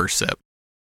like the first sip.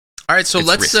 All right, so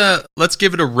let's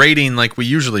give it a rating like we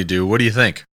usually do. What do you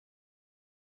think?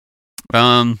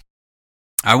 I'm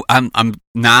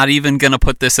not even gonna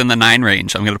put this in the 9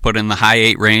 range. I'm gonna put it in the high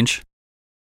 8 range.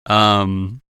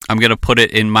 I'm gonna put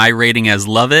it in my rating as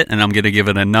love it, and I'm gonna give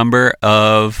it a number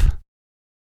of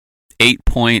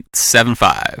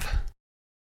 8.75.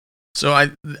 So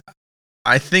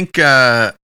I think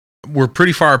we're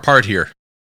pretty far apart here.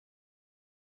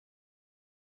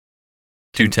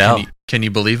 Can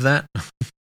you believe that?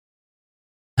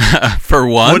 For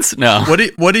once, no.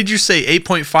 What did you say?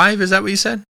 8.5? Is that what you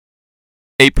said?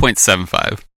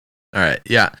 8.75. All right,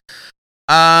 yeah.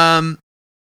 I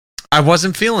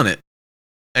wasn't feeling it,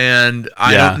 and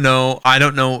I don't know. I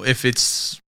don't know if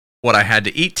it's what I had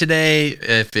to eat today,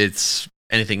 if it's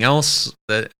anything else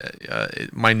that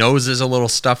my nose is a little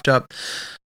stuffed up.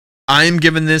 I'm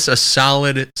giving this a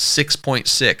solid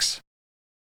 6.6.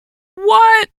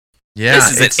 What? Yeah,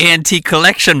 this is an antique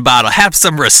collection bottle. Have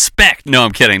some respect. No,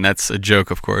 I'm kidding. That's a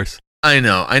joke, of course. I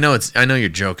know you're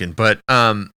joking, but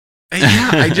yeah,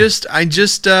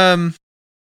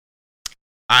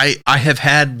 I have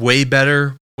had way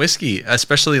better whiskey,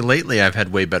 especially lately. I've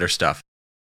had way better stuff.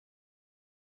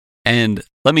 And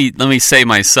let me say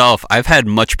myself, I've had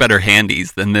much better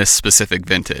handies than this specific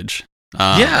vintage.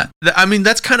 Yeah, I mean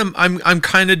that's kind of I'm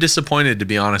kind of disappointed, to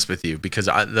be honest with you, because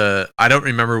I don't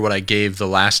remember what I gave the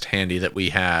last handy that we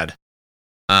had,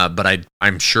 but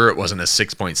I'm sure it wasn't a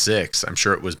 6.6. I'm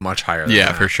sure it was much higher than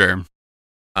that. For sure.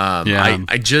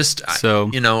 So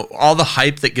you know, all the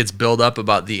hype that gets built up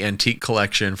about the antique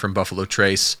collection from Buffalo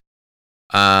Trace,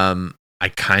 I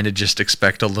kind of just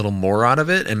expect a little more out of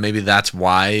it, and maybe that's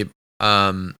why.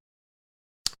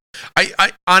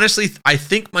 I honestly, I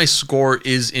think my score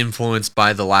is influenced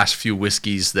by the last few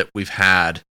whiskeys that we've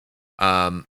had.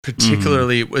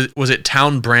 Particularly, was it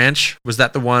Town Branch? Was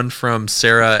that the one from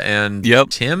Sarah and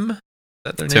Tim? Is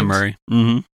that their Tim names? Murray.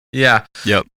 Mm-hmm. Yeah.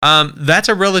 Yep. That's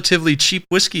a relatively cheap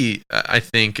whiskey, I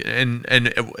think, and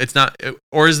it's not,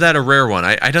 or is that a rare one?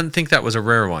 I don't think that was a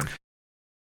rare one.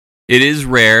 It is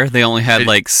rare. They only had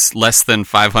less than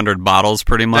 500 bottles,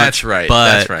 pretty much. That's right.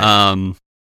 But, that's right.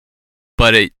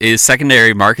 But it is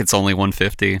secondary market's only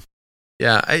 150.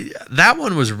 Yeah, that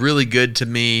one was really good to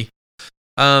me.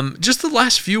 Just the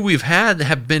last few we've had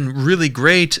have been really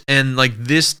great, and like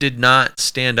this did not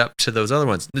stand up to those other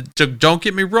ones. Don't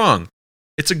get me wrong,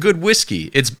 it's a good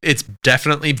whiskey. It's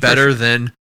definitely better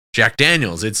than Jack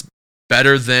Daniel's. It's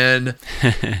better than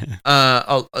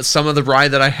some of the rye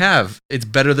that I have. It's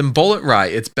better than Bullet Rye.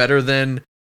 It's better than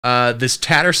this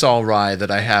Tattersall rye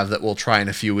that I have that we'll try in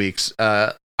a few weeks.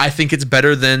 I think it's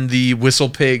better than the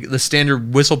the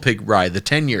standard Whistle Pig rye, the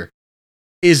 10-year.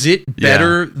 Is it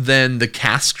better than the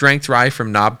cask strength rye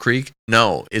from Knob Creek?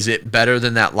 No. Is it better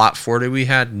than that Lot 40 we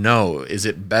had? No. Is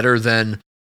it better than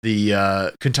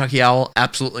the Kentucky Owl?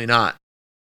 Absolutely not.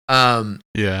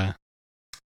 Yeah.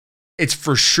 It's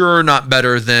for sure not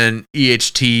better than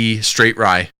EHT straight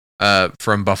rye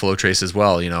from Buffalo Trace as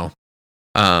well, you know.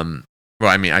 Well,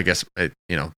 I mean, I guess,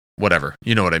 whatever.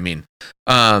 You know what I mean.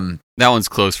 That one's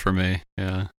close for me.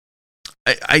 Yeah.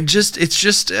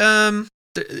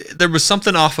 There was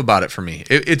something off about it for me.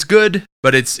 It's good,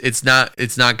 but it's not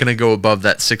going to go above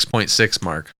that 6.6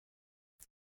 mark.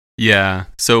 Yeah.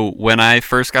 So when I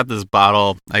first got this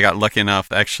bottle, I got lucky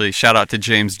enough. Actually, shout out to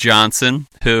James Johnson,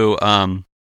 who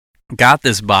got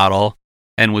this bottle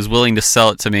and was willing to sell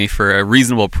it to me for a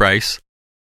reasonable price.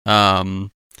 The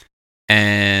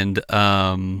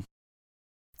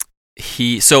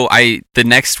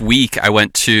next week I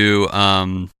went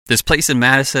to this place in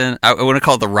Madison. I want to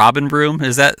call it the Robin Room.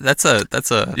 That's a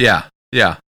that's a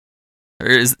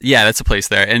place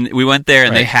there. And we went there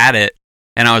and they had it,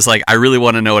 and I was like, I really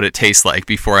want to know what it tastes like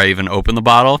before I even open the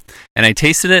bottle. And I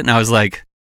tasted it and I was like,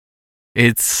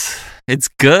 it's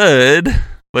good,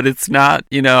 but it's not,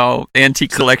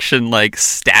 antique collection like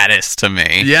status to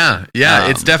me. Yeah,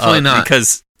 it's definitely not.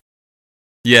 Because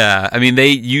I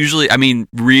mean,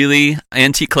 really,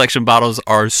 antique collection bottles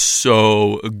are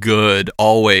so good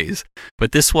always.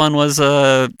 But this one was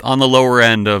on the lower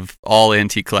end of all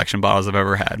antique collection bottles I've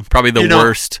ever had. Probably the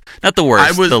worst. Not the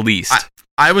worst, the least.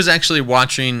 I was actually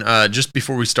watching, just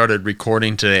before we started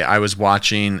recording today, I was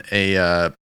watching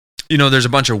there's a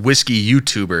bunch of whiskey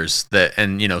YouTubers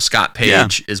and Scott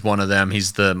Page is one of them.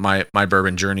 He's the My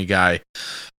Bourbon Journey guy.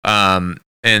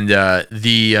 And the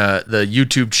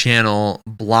YouTube channel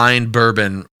Blind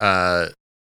Bourbon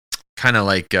kind of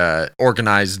like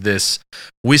organized this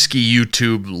whiskey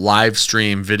YouTube live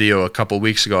stream video a couple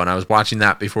weeks ago, and I was watching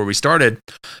that before we started,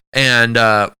 and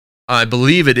I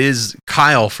believe it is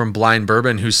Kyle from Blind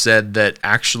Bourbon who said that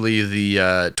actually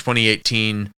the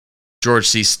 2018 George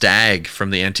C. Stagg from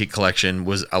the Antique Collection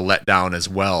was a letdown as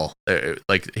well.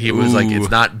 Like he was like, it's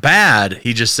not bad.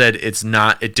 He just said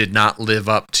it did not live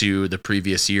up to the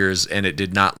previous years, and it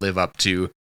did not live up to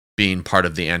being part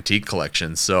of the Antique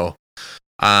Collection. So,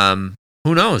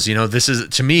 who knows? You know, this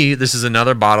is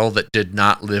another bottle that did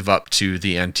not live up to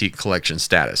the Antique Collection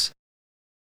status.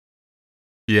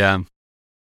 Yeah.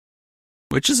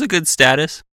 Which is a good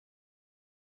status.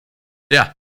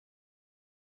 Yeah.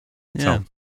 Yeah. So.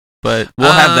 But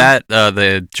we'll have that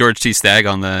the George T. Stagg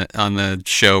on the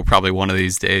show probably one of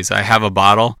these days. I have a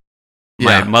bottle.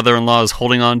 My mother-in-law is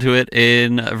holding on to it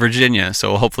in Virginia,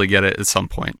 so we'll hopefully get it at some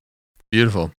point.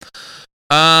 Beautiful.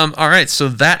 All right, so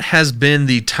that has been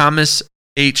the Thomas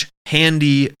H.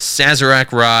 Handy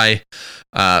Sazerac Rye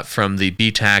from the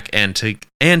BTAC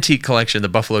Antique Collection, the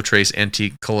Buffalo Trace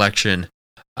Antique Collection.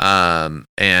 And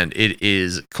it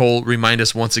is, Cole, remind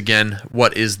us once again,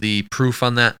 what is the proof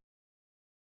on that?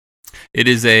 It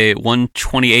is a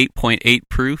 128.8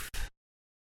 proof.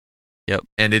 Yep.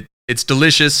 And it's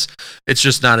delicious. It's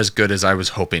just not as good as I was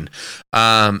hoping.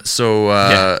 That's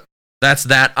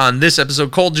that on this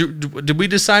episode. Cole, did we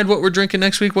decide what we're drinking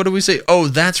next week? What did we say? Oh,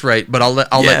 that's right. But I'll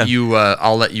let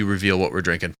you reveal what we're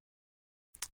drinking.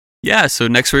 Yeah, so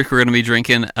next week we're going to be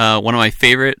drinking one of my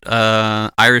favorite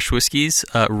Irish whiskeys,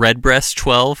 Redbreast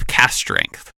 12 Cask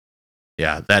Strength.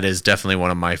 Yeah, that is definitely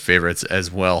one of my favorites as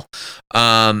well.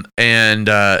 What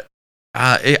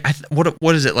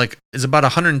is it like? Is about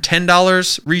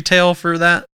 $110 retail for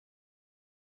that?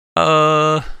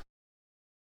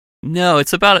 No,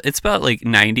 it's about like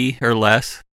 90 or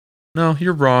less. No,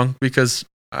 you're wrong, because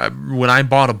when I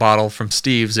bought a bottle from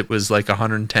Steve's, it was like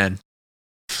 110.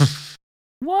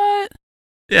 What?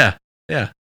 Yeah. I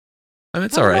mean,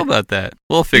 it's all right. I don't know about that.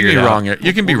 We'll figure it out.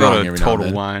 You can be wrong every now and then.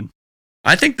 Total Wine.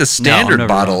 I think the standard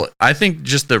bottle, I think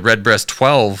just the Redbreast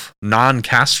 12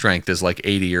 non-cask strength is like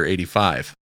 80 or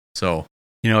 85. So,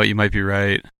 you know what, you might be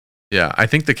right. Yeah, I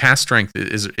think the cask strength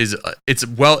is it's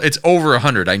over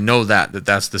 100. I know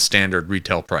that's the standard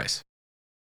retail price.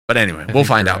 But anyway, we'll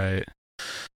find out. Right.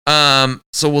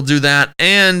 So we'll do that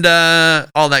and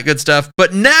all that good stuff.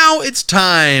 But now it's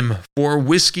time for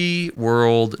Whiskey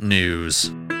World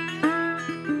News.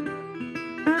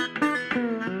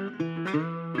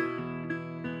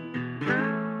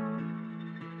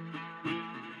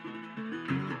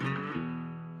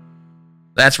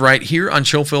 That's right. Here on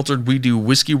Chill Filtered, we do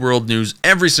Whiskey World News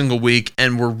every single week,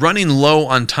 and we're running low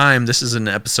on time. This is an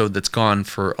episode that's gone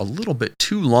for a little bit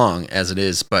too long as it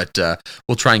is, but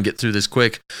we'll try and get through this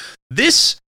quick.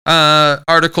 This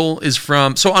article is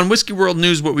from... So on Whiskey World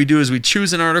News, what we do is we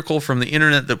choose an article from the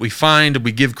internet that we find.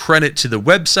 We give credit to the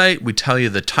website. We tell you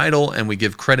the title, and we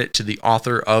give credit to the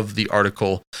author of the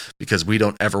article because we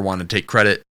don't ever want to take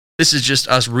credit. This is just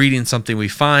us reading something we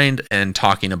find and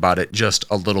talking about it just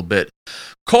a little bit.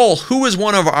 Cole, who is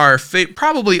one of our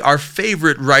probably our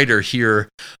favorite writer here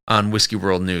on Whiskey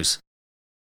World News?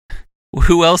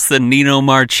 Who else than Nino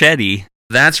Marchetti?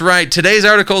 That's right. Today's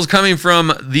article is coming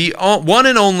from the one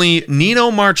and only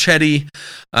Nino Marchetti.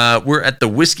 We're at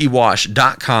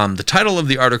thewhiskeywash.com. The title of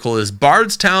the article is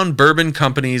Bardstown Bourbon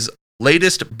Company's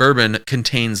latest bourbon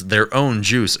contains their own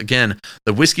juice. Again,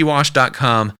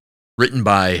 thewhiskeywash.com, written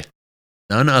by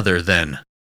none other than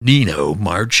Nino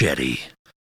Marchetti.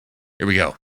 Here we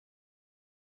go.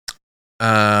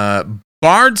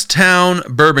 Bardstown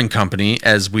Bourbon Company,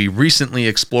 as we recently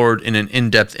explored in an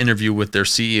in-depth interview with their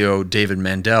CEO, David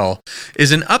Mandel,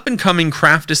 is an up-and-coming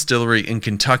craft distillery in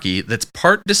Kentucky that's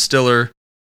part distiller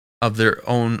of their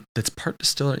own... That's part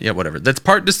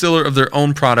distiller of their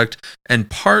own product and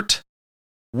part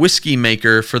whiskey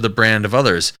maker for the brand of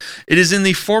others. It is in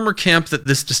the former camp that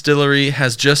this distillery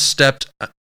has just stepped...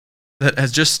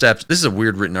 This is a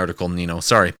weird written article, Nino,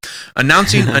 sorry.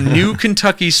 Announcing a new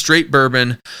Kentucky straight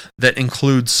bourbon that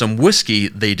includes some whiskey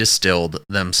they distilled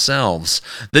themselves.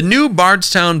 The new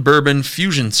Bardstown Bourbon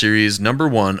Fusion Series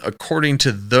 #1, according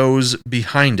to those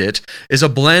behind it, is a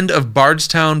blend of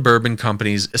Bardstown Bourbon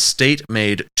Company's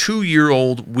estate-made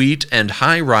 2-year-old wheat and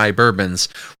high rye bourbons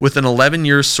with an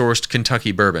 11-year sourced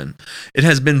Kentucky bourbon. It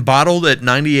has been bottled at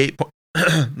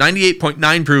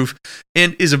 98.9 proof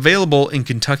and is available in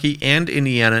Kentucky and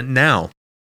Indiana now,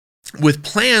 with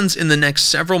plans in the next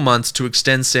several months to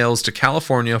extend sales to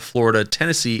California, Florida,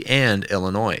 Tennessee, and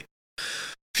Illinois.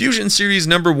 Fusion Series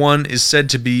 #1 is said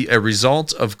to be a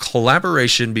result of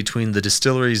collaboration between the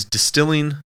distillery's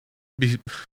distilling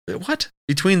what?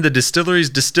 Between the distillery's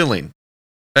distilling,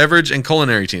 beverage, and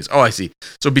culinary teams. Oh, I see.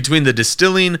 So between the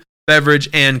distilling, beverage,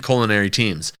 and culinary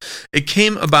teams. It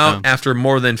came about after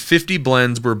more than 50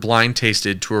 blends were blind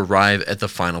tasted to arrive at the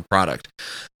final product.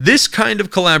 This kind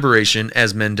of collaboration,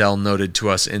 as Mendel noted to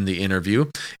us in the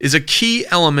interview, is a key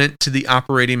element to the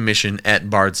operating mission at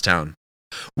Bardstown.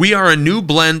 We are a new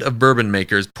blend of bourbon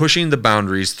makers pushing the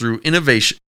boundaries through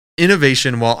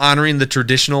innovation while honoring the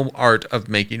traditional art of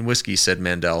making whiskey, said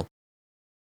Mendel.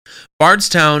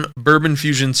 Bardstown Bourbon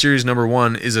Fusion Series No.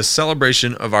 1 is a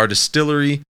celebration of our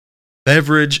distillery,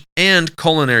 beverage, and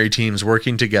culinary teams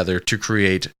working together to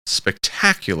create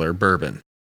spectacular bourbon.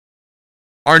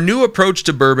 Our new approach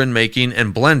to bourbon making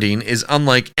and blending is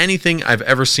unlike anything I've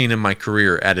ever seen in my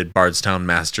career, added Bardstown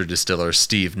Master Distiller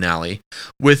Steve Nally.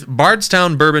 With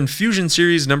Bardstown Bourbon Fusion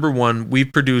Series No. 1,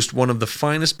 we've produced one of the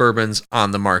finest bourbons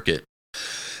on the market.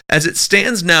 As it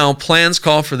stands now, plans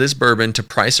call for this bourbon to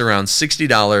price around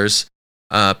 $60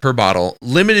 per bottle.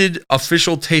 Limited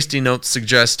official tasting notes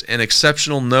suggest an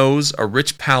exceptional nose, a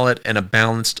rich palate, and a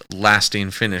balanced,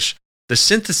 lasting finish. The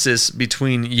synthesis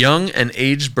between young and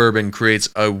aged bourbon creates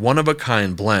a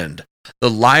one-of-a-kind blend. The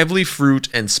lively fruit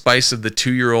and spice of the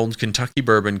 2-year-old Kentucky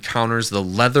bourbon counters the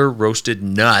leather-roasted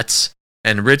nuts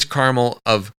and rich caramel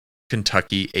of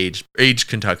aged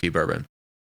Kentucky bourbon.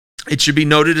 It should be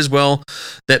noted as well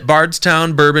that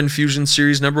Bardstown Bourbon Fusion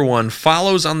Series No. 1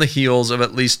 follows on the heels of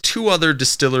at least 2 other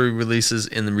distillery releases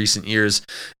in the recent years,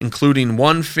 including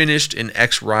one finished in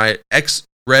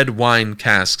ex-red wine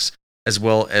casks, as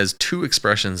well as 2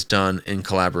 expressions done in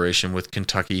collaboration with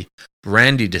Kentucky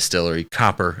brandy distillery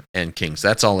Copper and Kings.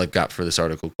 That's all I've got for this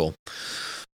article, Cole.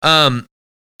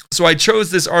 So I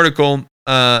chose this article,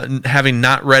 having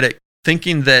not read it,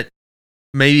 thinking that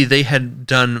maybe they had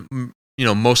done,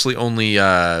 mostly only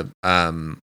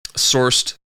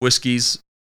sourced whiskeys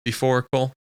before,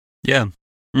 Cole. Yeah.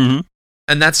 Mm-hmm.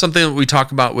 And that's something that we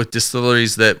talk about with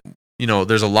distilleries that,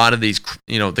 there's a lot of these,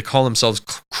 they call themselves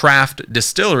craft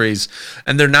distilleries,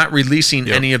 and they're not releasing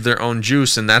any of their own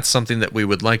juice. And that's something that we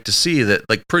would like to see, that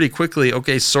like pretty quickly,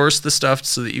 okay, source the stuff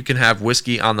so that you can have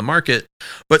whiskey on the market.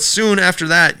 But soon after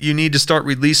that, you need to start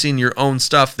releasing your own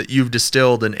stuff that you've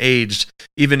distilled and aged,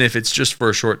 even if it's just for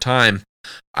a short time.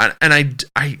 I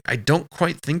don't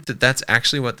quite think that that's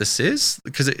actually what this is,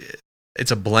 because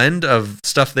it's a blend of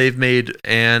stuff they've made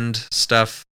and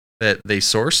stuff that they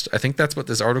sourced. I think that's what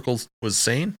this article was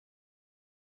saying.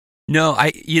 No,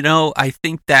 I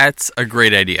think that's a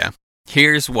great idea.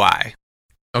 Here's why.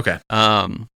 Okay.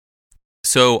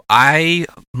 So I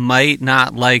might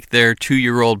not like their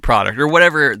 2-year-old product or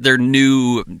whatever their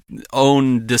new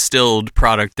own distilled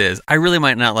product is. I really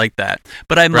might not like that,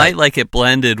 but I might like it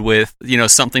blended with,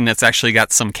 something that's actually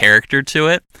got some character to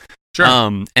it. Sure.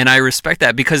 And I respect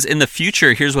that, because in the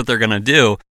future, here's what they're going to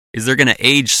do is they're going to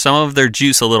age some of their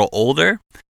juice a little older,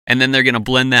 and then they're going to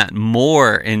blend that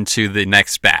more into the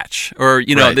next batch. Or,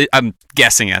 I'm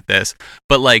guessing at this,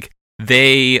 but like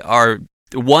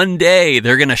one day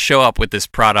they're going to show up with this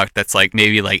product that's like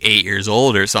maybe like 8 years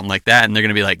old or something like that. And they're going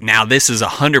to be like, now this is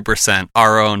 100%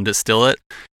 our own distillate.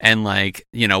 And like,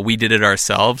 we did it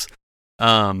ourselves.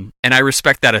 And I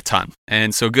respect that a ton.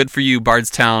 And so good for you,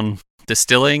 Bardstown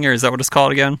Distilling, or is that what it's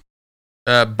called again?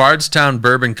 Bardstown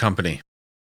Bourbon Company.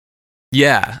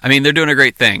 Yeah. I mean, they're doing a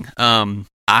great thing. There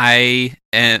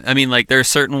are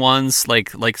certain ones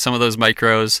like some of those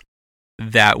micros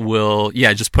that will,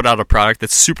 just put out a product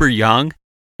that's super young.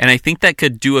 And I think that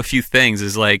could do a few things.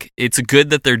 Is like, it's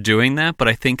good that they're doing that, but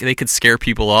I think they could scare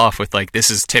people off with like, this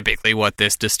is typically what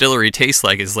this distillery tastes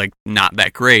like, is like not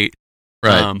that great.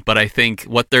 Right. But I think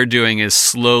what they're doing is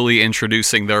slowly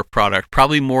introducing their product,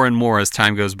 probably more and more as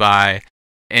time goes by,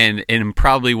 and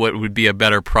probably what would be a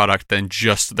better product than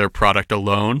just their product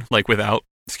alone, like without,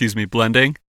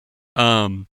 blending.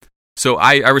 So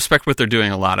I respect what they're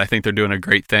doing a lot. I think they're doing a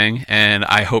great thing, and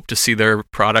I hope to see their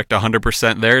product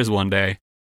 100% theirs one day.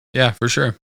 Yeah, for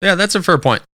sure. Yeah, that's a fair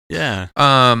point. Yeah.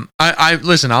 I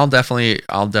listen. I'll definitely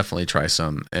try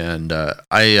some, and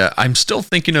I'm still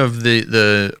thinking of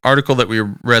the article that we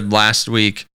read last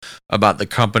week about the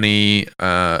company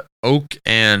Oak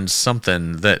and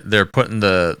something, that they're putting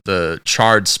the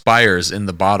charred spires in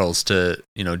the bottles to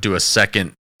do a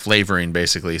second flavoring,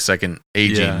 basically second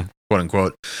aging, quote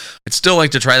unquote. I'd still like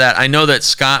to try that. I know that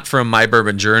Scott from My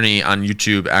Bourbon Journey on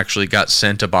YouTube actually got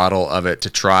sent a bottle of it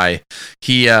to try.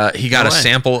 He got a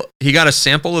sample. He got a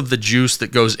sample of the juice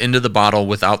that goes into the bottle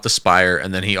without the spire,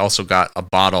 and then he also got a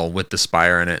bottle with the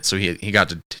spire in it. So he got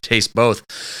to taste both.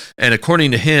 And according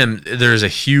to him, there's a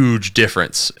huge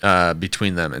difference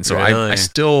between them. And so really? I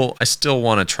still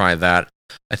want to try that.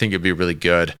 I think it'd be really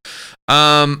good.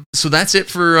 So that's it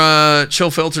for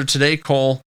Chill Filter today,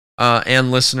 Cole,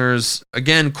 and listeners.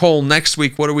 Again, Cole, next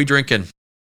week, what are we drinking?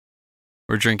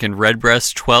 We're drinking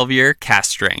Redbreast 12-year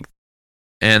cask strength.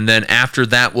 And then after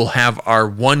that, we'll have our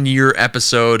 1-year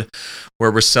episode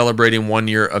where we're celebrating 1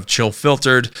 year of Chill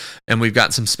Filtered. And we've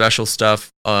got some special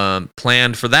stuff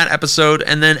planned for that episode.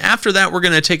 And then after that, we're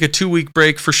going to take a 2-week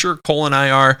break. For sure, Cole and I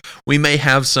are. We may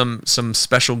have some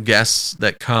special guests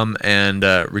that come and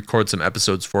record some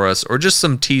episodes for us, or just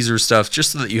some teaser stuff,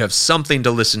 just so that you have something to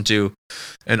listen to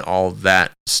and all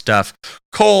that stuff.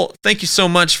 Cole, thank you so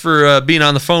much for being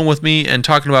on the phone with me and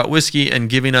talking about whiskey and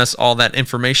giving us all that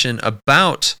information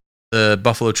about the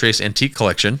Buffalo Trace Antique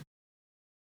Collection.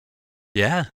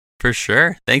 Yeah, for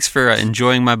sure. Thanks for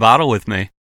enjoying my bottle with me.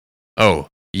 Oh,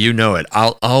 you know it.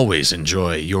 I'll always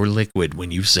enjoy your liquid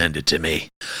when you send it to me.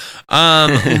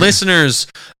 Listeners,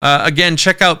 again,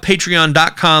 check out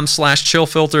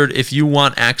patreon.com/chillfiltered if you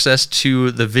want access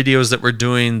to the videos that we're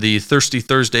doing, the Thirsty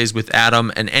Thursdays with Adam,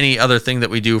 and any other thing that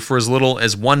we do. For as little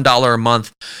as $1 a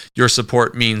month, your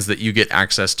support means that you get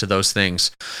access to those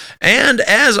things. And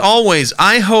as always,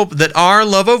 I hope that our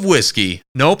love of whiskey,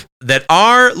 that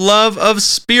our love of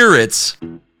spirits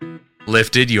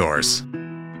lifted yours.